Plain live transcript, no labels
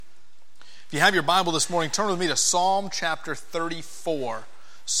If you have your Bible this morning, turn with me to Psalm chapter 34.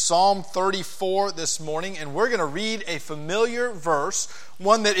 Psalm 34 this morning, and we're going to read a familiar verse,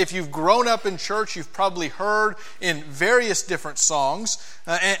 one that if you've grown up in church, you've probably heard in various different songs.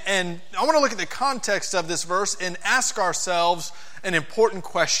 And I want to look at the context of this verse and ask ourselves an important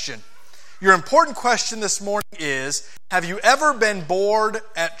question. Your important question this morning is, have you ever been bored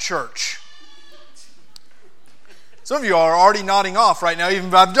at church? Some of you are already nodding off right now.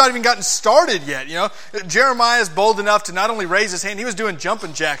 I've not even gotten started yet. You know, Jeremiah is bold enough to not only raise his hand, he was doing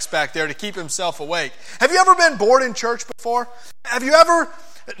jumping jacks back there to keep himself awake. Have you ever been bored in church before? Have you ever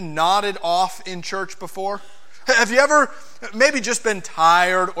nodded off in church before? Have you ever maybe just been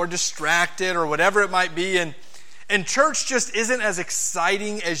tired or distracted or whatever it might be, and church just isn't as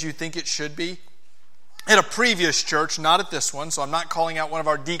exciting as you think it should be? At a previous church, not at this one, so I'm not calling out one of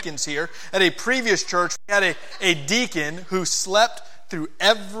our deacons here. At a previous church, we had a deacon who slept through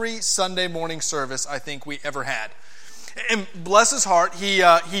every Sunday morning service I think we ever had. And bless his heart,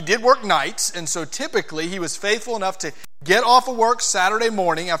 he did work nights, and so typically he was faithful enough to get off of work Saturday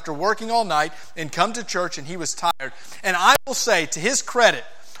morning after working all night and come to church, and he was tired. And I will say, to his credit,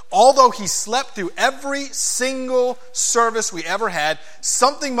 although he slept through every single service we ever had,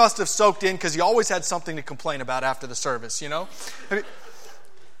 something must have soaked in because he always had something to complain about after the service, you know?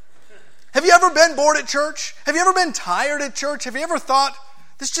 Have you ever been bored at church? Have you ever been tired at church? Have you ever thought,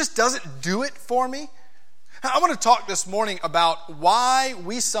 this just doesn't do it for me? I want to talk this morning about why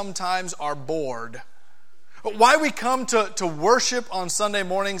we sometimes are bored. Why we come to worship on Sunday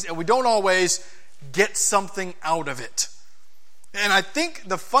mornings and we don't always get something out of it. And I think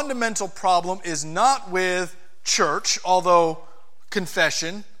the fundamental problem is not with church, although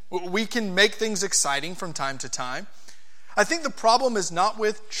confession, we can make things exciting from time to time. I think the problem is not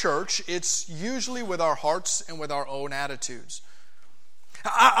with church, it's usually with our hearts and with our own attitudes.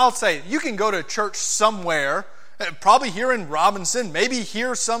 I'll say, you can go to church somewhere, probably here in Robinson, maybe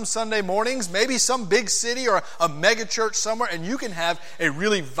here some Sunday mornings, maybe some big city or a mega church somewhere, and you can have a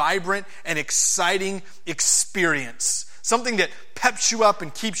really vibrant and exciting experience. Something that peps you up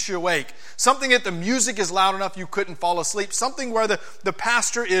and keeps you awake. Something that the music is loud enough you couldn't fall asleep. Something where the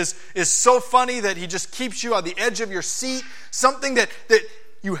pastor is so funny that he just keeps you on the edge of your seat. Something that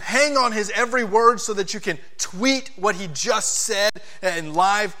you hang on his every word so that you can tweet what he just said in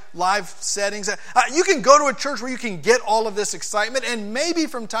live settings. You can go to a church where you can get all of this excitement, and maybe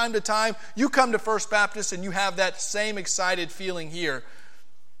from time to time you come to First Baptist and you have that same excited feeling here.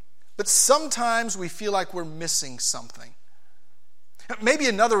 But sometimes we feel like we're missing something. Maybe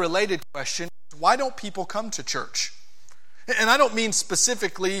another related question is, why don't people come to church? And I don't mean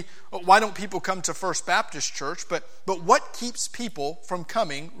specifically, why don't people come to First Baptist Church, but what keeps people from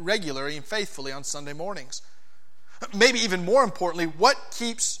coming regularly and faithfully on Sunday mornings? Maybe even more importantly, what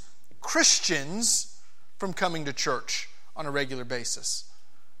keeps Christians from coming to church on a regular basis?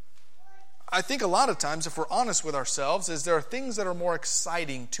 I think a lot of times, if we're honest with ourselves, is there are things that are more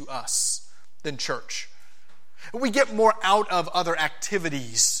exciting to us than church. We get more out of other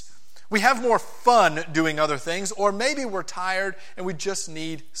activities. We have more fun doing other things, or maybe we're tired and we just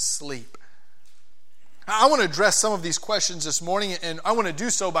need sleep. I want to address some of these questions this morning, and I want to do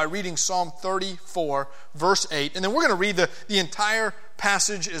so by reading Psalm 34, verse 8. And then we're going to read the entire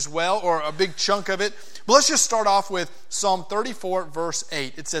passage as well, or a big chunk of it. But let's just start off with Psalm 34, verse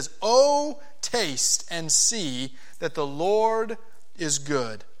 8. It says, "Oh, taste and see that the Lord is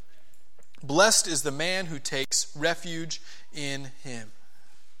good. Blessed is the man who takes refuge in him."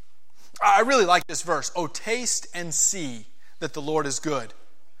 I really like this verse. Oh, taste and see that the Lord is good.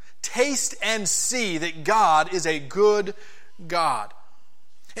 Taste and see that God is a good God.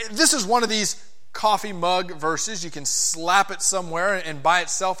 This is one of these coffee mug verses. You can slap it somewhere, and by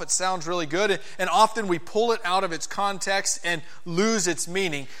itself it sounds really good. And often we pull it out of its context and lose its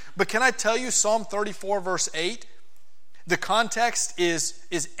meaning. But can I tell you, Psalm 34, verse 8, the context is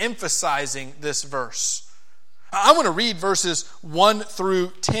emphasizing this verse. I want to read verses 1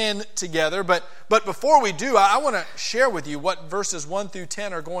 through 10 together, but before we do, I want to share with you what verses 1 through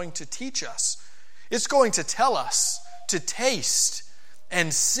 10 are going to teach us. It's going to tell us to taste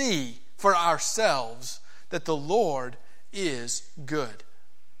and see for ourselves that the Lord is good.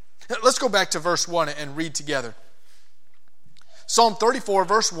 Let's go back to verse 1 and read together. Psalm 34,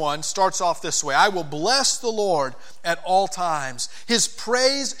 verse 1 starts off this way. "I will bless the Lord at all times. His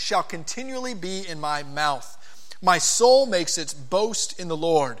praise shall continually be in my mouth. My soul makes its boast in the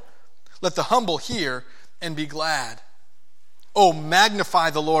Lord. Let the humble hear and be glad. Oh,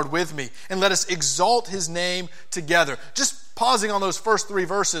 magnify the Lord with me, and let us exalt his name together." Just pausing on those first three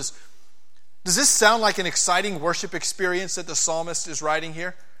verses, does this sound like an exciting worship experience that the psalmist is writing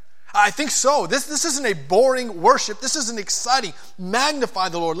here? I think so. This isn't a boring worship. This isn't exciting. Magnify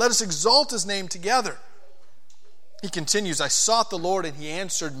the Lord. Let us exalt his name together. He continues, I sought the Lord and he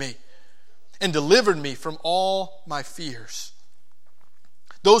answered me and delivered me from all my fears.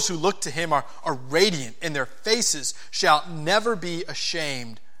 Those who look to him are radiant, and their faces shall never be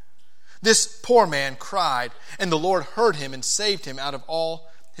ashamed. This poor man cried, and the Lord heard him and saved him out of all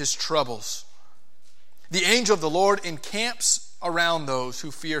his troubles. The angel of the Lord encamps around those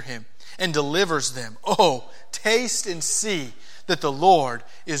who fear him and delivers them. Oh, taste and see that the Lord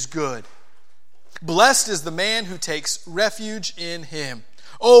is good. Blessed is the man who takes refuge in him.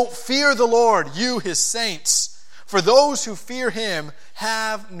 Oh, fear the Lord, you his saints, for those who fear him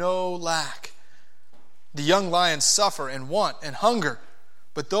have no lack. The young lions suffer and want and hunger,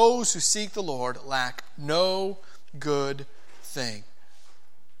 but those who seek the Lord lack no good thing.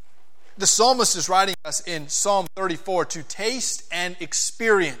 The psalmist is writing us in Psalm 34 to taste and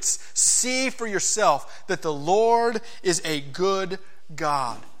experience. See for yourself that the Lord is a good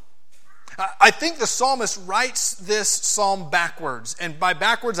God. I think the psalmist writes this psalm backwards. And by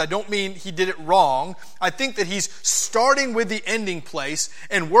backwards, I don't mean he did it wrong. I think that he's starting with the ending place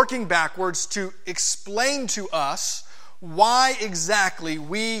and working backwards to explain to us why exactly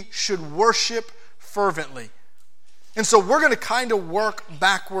we should worship fervently. And so we're going to kind of work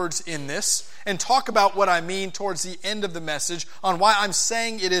backwards in this and talk about what I mean towards the end of the message on why I'm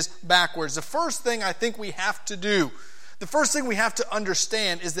saying it is backwards. The first thing I think we have to do, the first thing we have to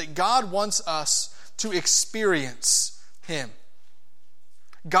understand is that God wants us to experience him.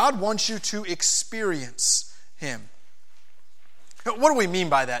 God wants you to experience him. What do we mean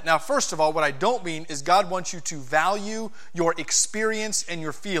by that? Now, first of all, what I don't mean is God wants you to value your experience and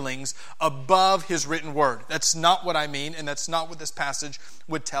your feelings above his written word. That's not what I mean, and that's not what this passage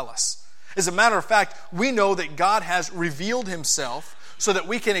would tell us. As a matter of fact, we know that God has revealed himself so that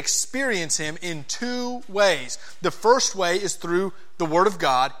we can experience him in two ways. The first way is through the Word of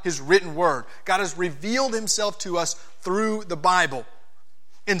God, his written word. God has revealed himself to us through the Bible.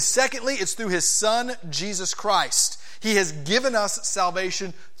 And secondly, it's through his Son, Jesus Christ. He has given us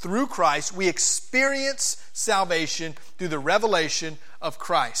salvation through Christ. We experience salvation through the revelation of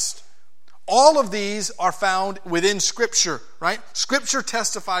Christ. All of these are found within Scripture, right? Scripture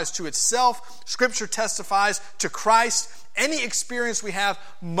testifies to itself. Scripture testifies to Christ. Any experience we have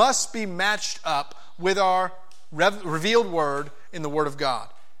must be matched up with our revealed word in the Word of God.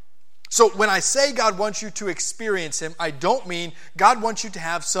 So when I say God wants you to experience him, I don't mean God wants you to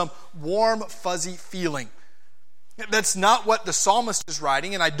have some warm, fuzzy feeling. That's not what the psalmist is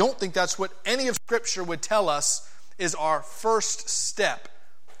writing, and I don't think that's what any of Scripture would tell us is our first step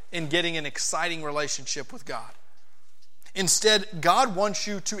in getting an exciting relationship with God. Instead, God wants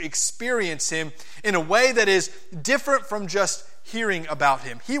you to experience him in a way that is different from just hearing about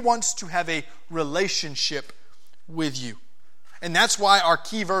him. He wants to have a relationship with you. And that's why our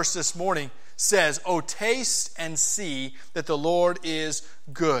key verse this morning says, "Oh, taste and see that the Lord is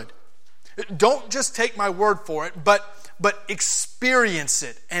good." Don't just take my word for it, but experience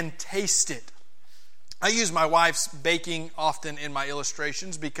it and taste it. I use my wife's baking often in my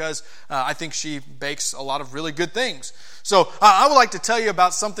illustrations because I think she bakes a lot of really good things. So I would like to tell you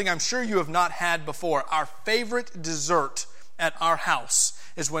about something I'm sure you have not had before. Our favorite dessert at our house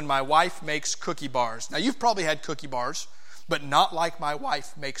is when my wife makes cookie bars. Now, you've probably had cookie bars, but not like my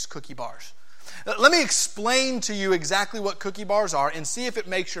wife makes cookie bars. Let me explain to you exactly what cookie bars are and see if it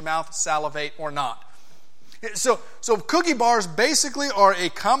makes your mouth salivate or not. So cookie bars basically are a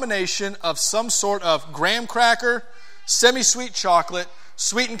combination of some sort of graham cracker, semi-sweet chocolate,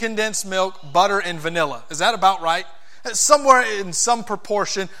 sweetened condensed milk, butter, and vanilla. Is that about right? Somewhere in some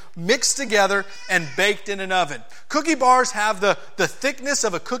proportion, mixed together and baked in an oven. Cookie bars have the thickness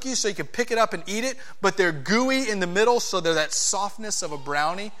of a cookie so you can pick it up and eat it, but they're gooey in the middle so they're that softness of a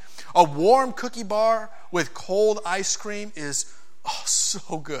brownie. A warm cookie bar with cold ice cream is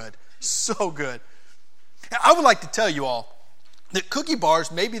so good, so good. I would like to tell you all that cookie bars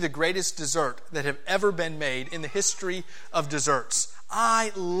may be the greatest dessert that have ever been made in the history of desserts.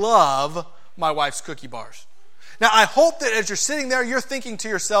 I love my wife's cookie bars. Now, I hope that as you're sitting there, you're thinking to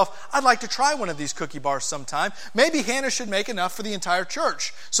yourself, I'd like to try one of these cookie bars sometime. Maybe Hannah should make enough for the entire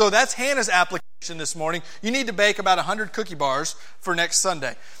church. So that's Hannah's application this morning. You need to bake about 100 cookie bars for next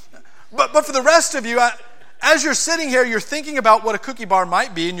Sunday. But for the rest of you, as you're sitting here, you're thinking about what a cookie bar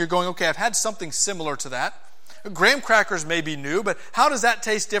might be, and you're going, okay, I've had something similar to that. Graham crackers may be new, but how does that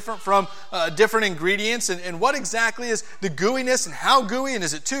taste different from different ingredients? And what exactly is the gooiness, and how gooey, and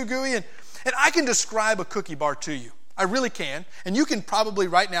is it too gooey? And I can describe a cookie bar to you. I really can. And you can probably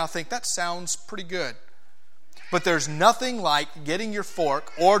right now think, that sounds pretty good. But there's nothing like getting your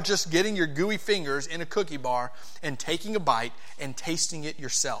fork or just getting your gooey fingers in a cookie bar and taking a bite and tasting it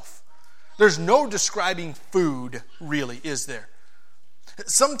yourself. There's no describing food, really, is there?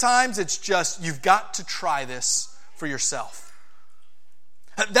 Sometimes it's just, you've got to try this for yourself.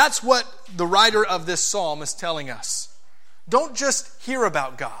 That's what the writer of this psalm is telling us. Don't just hear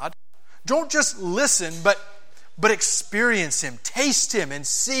about God. Don't just listen, but experience Him. Taste Him and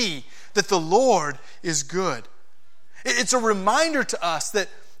see that the Lord is good. It's a reminder to us that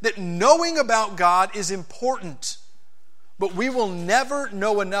knowing about God is important, but we will never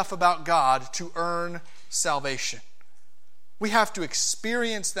know enough about God to earn salvation. We have to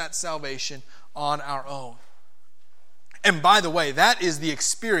experience that salvation on our own. And by the way, that is the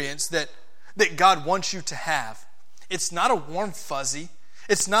experience that God wants you to have. It's not a warm fuzzy.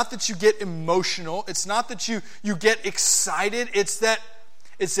 It's not that you get emotional. It's not that you get excited. It's that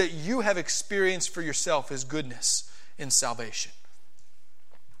you have experienced for yourself His goodness in salvation.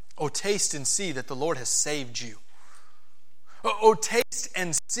 Oh, taste and see that the Lord has saved you. Oh, taste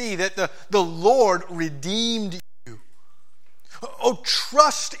and see that the Lord redeemed you. Oh,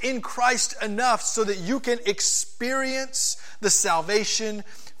 trust in Christ enough so that you can experience the salvation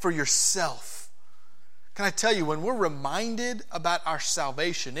for yourself. Can I tell you, when we're reminded about our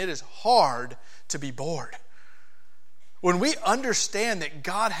salvation, it is hard to be bored. When we understand that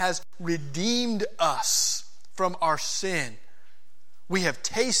God has redeemed us from our sin, we have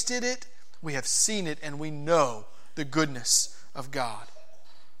tasted it, we have seen it, and we know the goodness of God.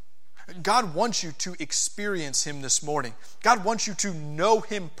 God wants you to experience Him this morning. God wants you to know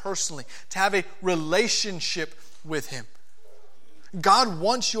Him personally, to have a relationship with Him. God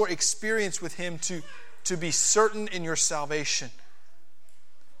wants your experience with Him to be certain in your salvation.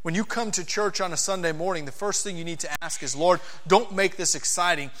 When you come to church on a Sunday morning, the first thing you need to ask is, Lord, don't make this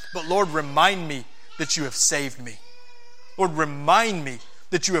exciting, but Lord, remind me that you have saved me. Lord, remind me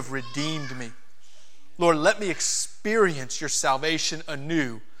that you have redeemed me. Lord, let me experience your salvation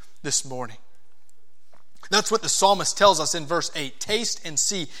anew this morning. That's what the psalmist tells us in verse 8. Taste and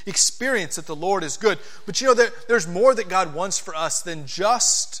see, experience that the Lord is good. But you know, there's more that God wants for us than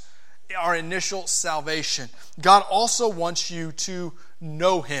just our initial salvation. God also wants you to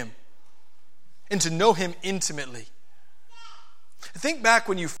know Him and to know Him intimately. Think back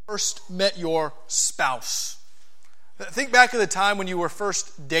when you first met your spouse. Think back to the time when you were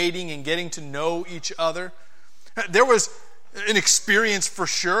first dating and getting to know each other. There was an experience for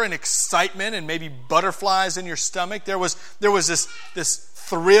sure, an excitement and maybe butterflies in your stomach. There was this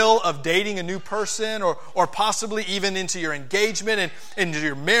thrill of dating a new person or possibly even into your engagement and into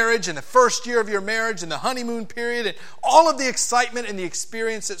your marriage and the first year of your marriage and the honeymoon period and all of the excitement and the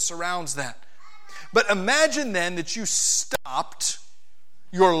experience that surrounds that. But imagine then that you stopped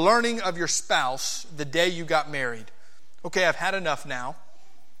your learning of your spouse the day you got married. Okay, I've had enough now.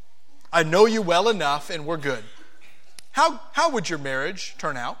 I know you well enough and we're good. How would your marriage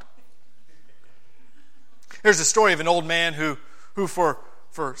turn out? There's a story of an old man who for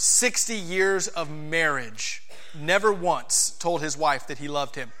 60 years of marriage never once told his wife that he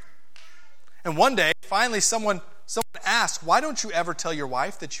loved him. And one day, finally someone asked, why don't you ever tell your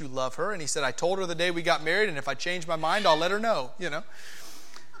wife that you love her? And he said, I told her the day we got married, and if I change my mind, I'll let her know, you know.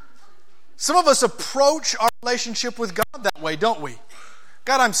 Some of us approach our relationship with God that way, don't we?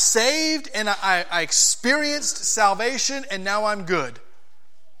 God, I'm saved and I experienced salvation and now I'm good.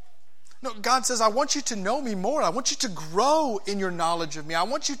 No, God says, I want you to know me more. I want you to grow in your knowledge of me. I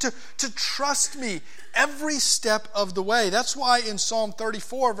want you to trust me every step of the way. That's why in Psalm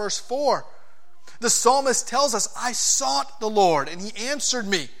 34, verse 4, the psalmist tells us, I sought the Lord and He answered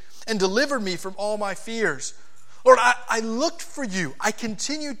me and delivered me from all my fears. Lord, I looked for you. I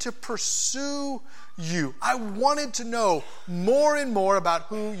continued to pursue you. I wanted to know more and more about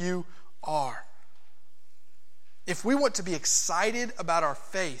who you are. If we want to be excited about our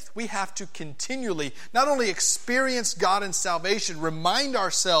faith, we have to continually not only experience God in salvation, remind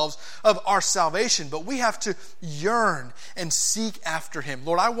ourselves of our salvation, but we have to yearn and seek after Him.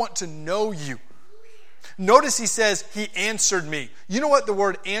 Lord, I want to know you. Notice he says, He answered me. You know what the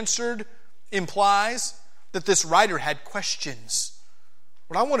word answered implies? That this writer had questions.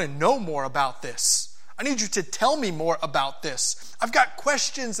 Lord, I want to know more about this. I need you to tell me more about this. I've got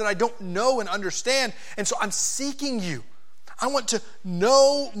questions that I don't know and understand, and so I'm seeking you. I want to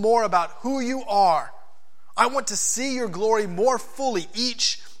know more about who you are. I want to see your glory more fully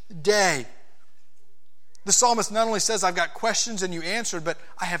each day. The psalmist not only says, I've got questions and you answered, but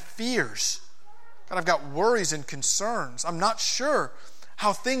I have fears. God, I've got worries and concerns. I'm not sure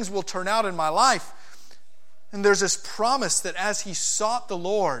how things will turn out in my life. And there's this promise that as he sought the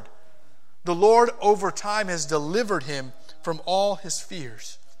Lord The Lord over time has delivered him from all his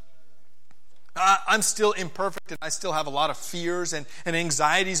fears. I'm still imperfect and I still have a lot of fears and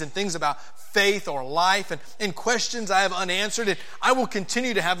anxieties and things about faith or life and questions I have unanswered. And I will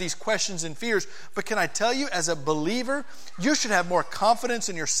continue to have these questions and fears. But can I tell you, as a believer, you should have more confidence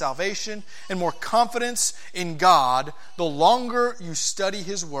in your salvation and more confidence in God the longer you study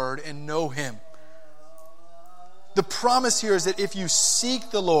His Word and know Him. The promise here is that if you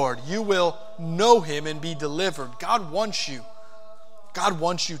seek the Lord, you will know Him and be delivered. God wants you. God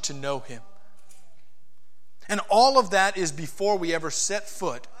wants you to know Him. And all of that is before we ever set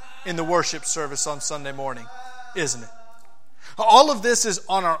foot in the worship service on Sunday morning, isn't it? All of this is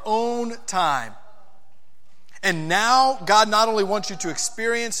on our own time. And now God not only wants you to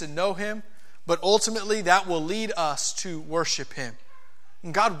experience and know Him, but ultimately that will lead us to worship Him.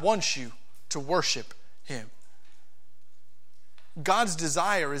 And God wants you to worship Him. God's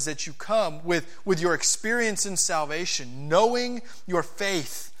desire is that you come with your experience in salvation, knowing your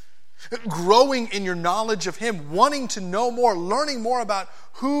faith, growing in your knowledge of Him, wanting to know more, learning more about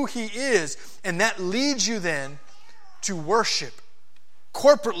who He is. And that leads you then to worship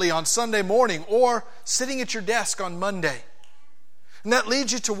corporately on Sunday morning or sitting at your desk on Monday. And that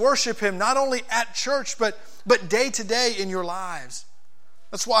leads you to worship Him not only at church, but day to day in your lives.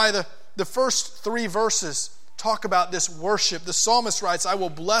 That's why the first 3 verses talk about this worship. The psalmist writes, "I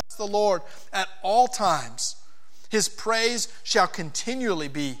will bless the Lord at all times. His praise shall continually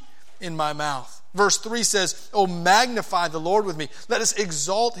be in my mouth." Verse 3 says, "Oh, magnify the Lord with me. Let us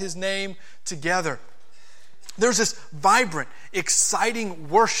exalt His name together." There's this vibrant, exciting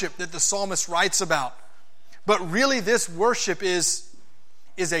worship that the psalmist writes about. But really this worship is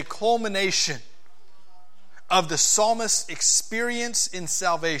a culmination of the psalmist's experience in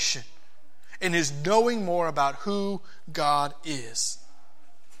salvation and his knowing more about who God is.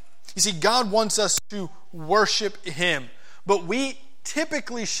 You see, God wants us to worship Him, but we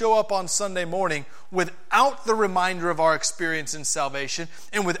typically show up on Sunday morning without the reminder of our experience in salvation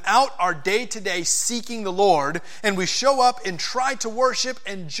and without our day-to-day seeking the Lord, and we show up and try to worship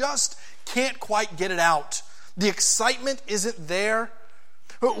and just can't quite get it out. The excitement isn't there.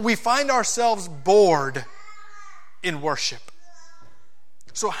 We find ourselves bored in worship.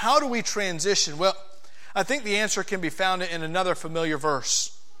 So how do we transition? Well, I think the answer can be found in another familiar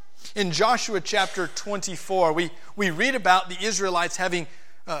verse. In Joshua chapter 24, we read about the Israelites having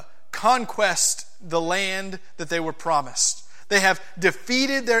conquest the land that they were promised. They have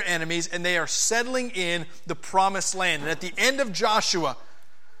defeated their enemies and they are settling in the promised land. And at the end of Joshua,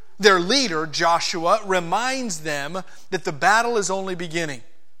 their leader, Joshua, reminds them that the battle is only beginning.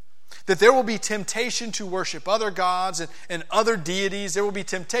 That there will be temptation to worship other gods and other deities. There will be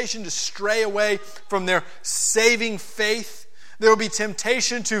temptation to stray away from their saving faith. There will be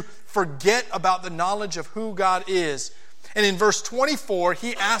temptation to forget about the knowledge of who God is. And in verse 24,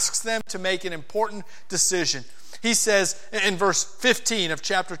 he asks them to make an important decision. He says in verse 15 of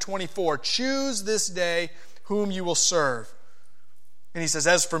chapter 24, "Choose this day whom you will serve." And he says,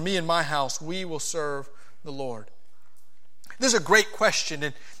 "As for me and my house, we will serve the Lord." This is a great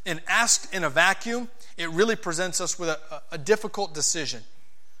question, and asked in a vacuum, it really presents us with a difficult decision.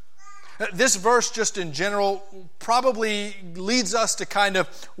 This verse, just in general, probably leads us to kind of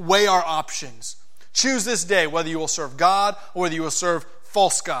weigh our options. Choose this day whether you will serve God or whether you will serve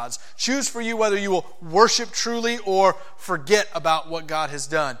false gods. Choose for you whether you will worship truly or forget about what God has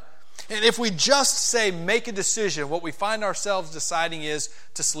done. And if we just say make a decision, what we find ourselves deciding is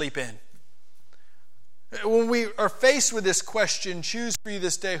to sleep in. When we are faced with this question, choose for you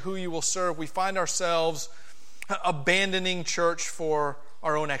this day who you will serve, we find ourselves abandoning church for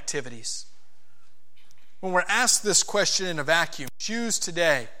our own activities. When we're asked this question in a vacuum, choose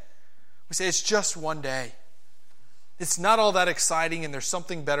today, we say it's just one day. It's not all that exciting and there's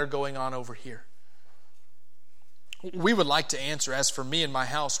something better going on over here. We would like to answer, as for me and my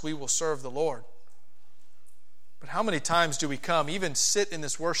house, we will serve the Lord. But how many times do we come, even sit in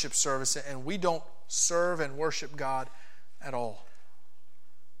this worship service, and we don't serve and worship God at all?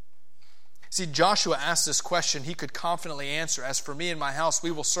 See, Joshua asked this question he could confidently answer, "As for me and my house, we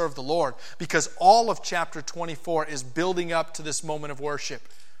will serve the Lord," because all of chapter 24 is building up to this moment of worship.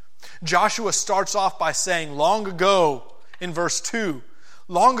 Joshua starts off by saying, long ago, in verse 2,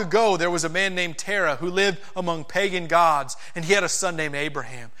 long ago there was a man named Terah who lived among pagan gods, and he had a son named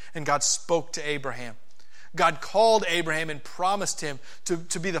Abraham, and God spoke to Abraham. God called Abraham and promised him to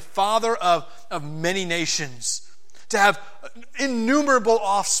be the father of many nations, to have innumerable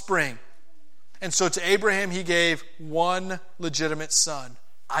offspring. And so to Abraham he gave one legitimate son,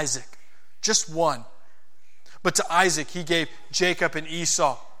 Isaac. Just one. But to Isaac he gave Jacob and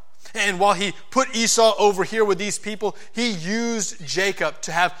Esau. And while he put Esau over here with these people, he used Jacob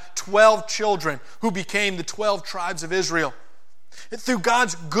to have 12 children who became the 12 tribes of Israel. And through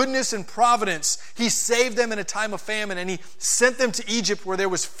God's goodness and providence, he saved them in a time of famine, and he sent them to Egypt where there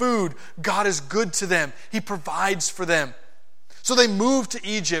was food. God is good to them. He provides for them. So they moved to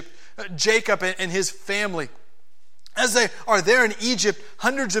Egypt, Jacob and his family. As they are there in Egypt,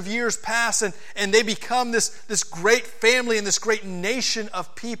 hundreds of years pass, and they become this great family and this great nation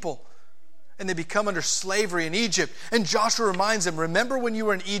of people. And they become under slavery in Egypt. And Joshua reminds them, remember when you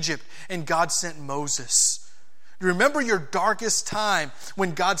were in Egypt and God sent Moses. Remember your darkest time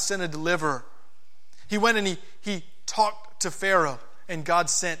when God sent a deliverer. He went and he talked to Pharaoh, and God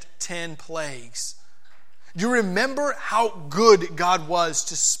sent 10 plagues. Do you remember how good God was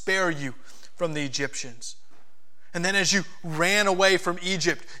to spare you from the Egyptians? And then as you ran away from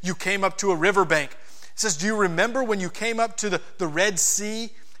Egypt, you came up to a riverbank. It says, do you remember when you came up to the Red Sea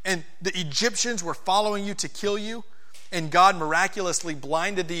and the Egyptians were following you to kill you? And God miraculously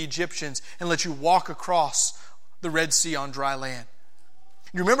blinded the Egyptians and let you walk across the Red Sea on dry land.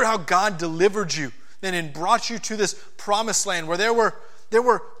 You remember how God delivered you then and brought you to this promised land where there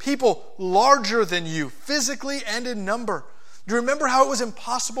were people larger than you, physically and in number. Do you remember how it was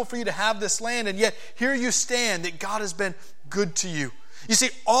impossible for you to have this land, and yet here you stand, that God has been good to you? You see,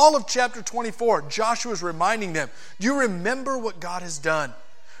 all of chapter 24, Joshua is reminding them, do you remember what God has done?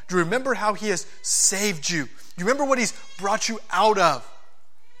 Do you remember how he has saved you? Do you remember what he's brought you out of?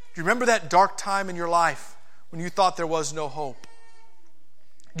 Do you remember that dark time in your life when you thought there was no hope?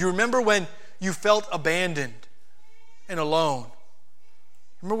 Do you remember when you felt abandoned and alone?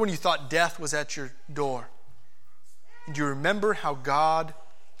 Remember when you thought death was at your door? And do you remember how God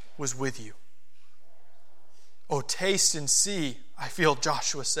was with you? Oh, taste and see, I feel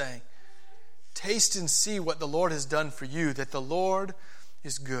Joshua saying. Taste and see what the Lord has done for you, that the Lord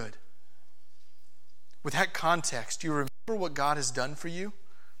is good. With that context, do you remember what God has done for you?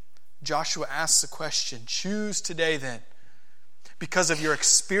 Joshua asks the question, choose today then, because of your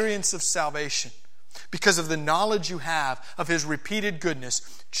experience of salvation, because of the knowledge you have of his repeated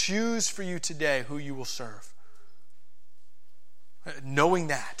goodness, choose for you today who you will serve. Knowing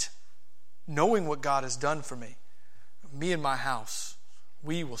that, knowing what God has done for me and my house,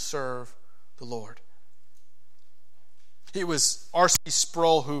 we will serve the Lord. It was R.C.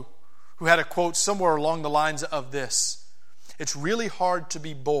 Sproul who had a quote somewhere along the lines of this: it's really hard to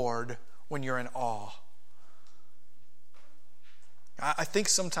be bored when you're in awe. I think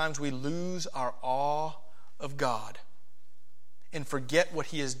sometimes we lose our awe of God and forget what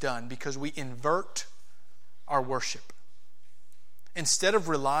he has done because we invert our worship. Instead of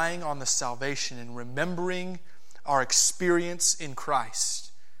relying on the salvation and remembering our experience in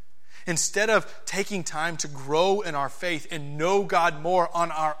Christ, instead of taking time to grow in our faith and know God more on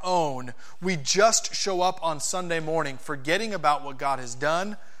our own, we just show up on Sunday morning forgetting about what God has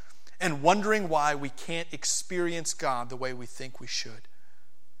done and wondering why we can't experience God the way we think we should.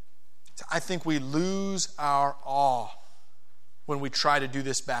 I think we lose our awe when we try to do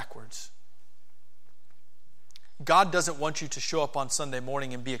this backwards. God doesn't want you to show up on Sunday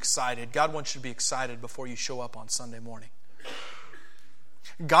morning and be excited. God wants you to be excited before you show up on Sunday morning.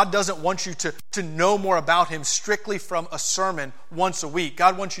 God doesn't want you to know more about him strictly from a sermon once a week.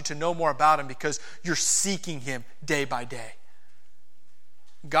 God wants you to know more about him because you're seeking him day by day.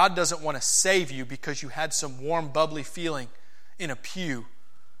 God doesn't want to save you because you had some warm, bubbly feeling in a pew.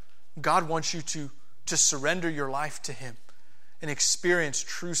 God wants you to surrender your life to him and experience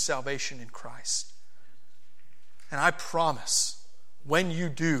true salvation in Christ. And I promise, when you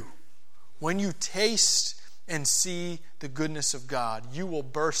do, when you taste and see the goodness of God, you will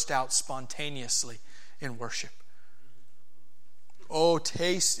burst out spontaneously in worship. Oh,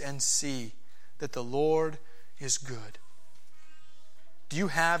 taste and see that the Lord is good. Do you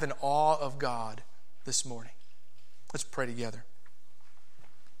have an awe of God this morning? Let's pray together.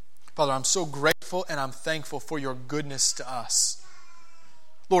 Father, I'm so grateful and I'm thankful for your goodness to us.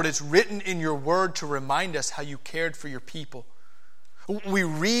 Lord, it's written in your word to remind us how you cared for your people. We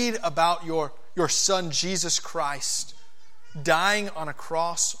read about your Son, Jesus Christ, dying on a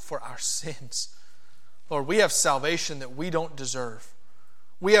cross for our sins. Lord, we have salvation that we don't deserve.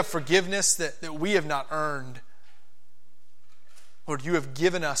 We have forgiveness that we have not earned. Lord, you have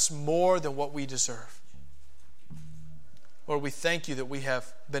given us more than what we deserve. Lord, we thank you that we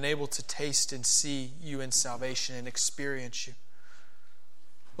have been able to taste and see you in salvation and experience you.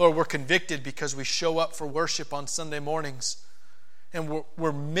 Lord, we're convicted because we show up for worship on Sunday mornings and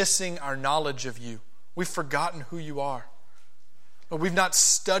we're missing our knowledge of you. We've forgotten who you are. Lord, we've not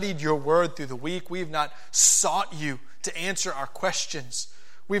studied your word through the week. We've not sought you to answer our questions.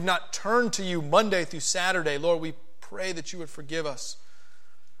 we've not turned to you Monday through Saturday, Lord, we pray that you would forgive us.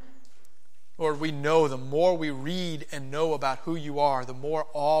 Lord, we know the more we read and know about who you are, the more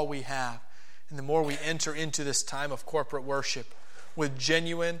awe we have, and the more we enter into this time of corporate worship with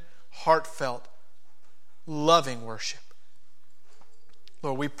genuine, heartfelt, loving worship.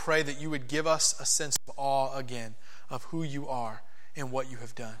 Lord, we pray that you would give us a sense of awe again of who you are and what you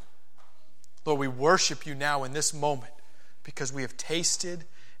have done. Lord, we worship you now in this moment because we have tasted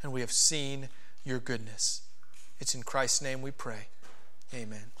and we have seen your goodness. It's in Christ's name we pray.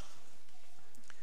 Amen.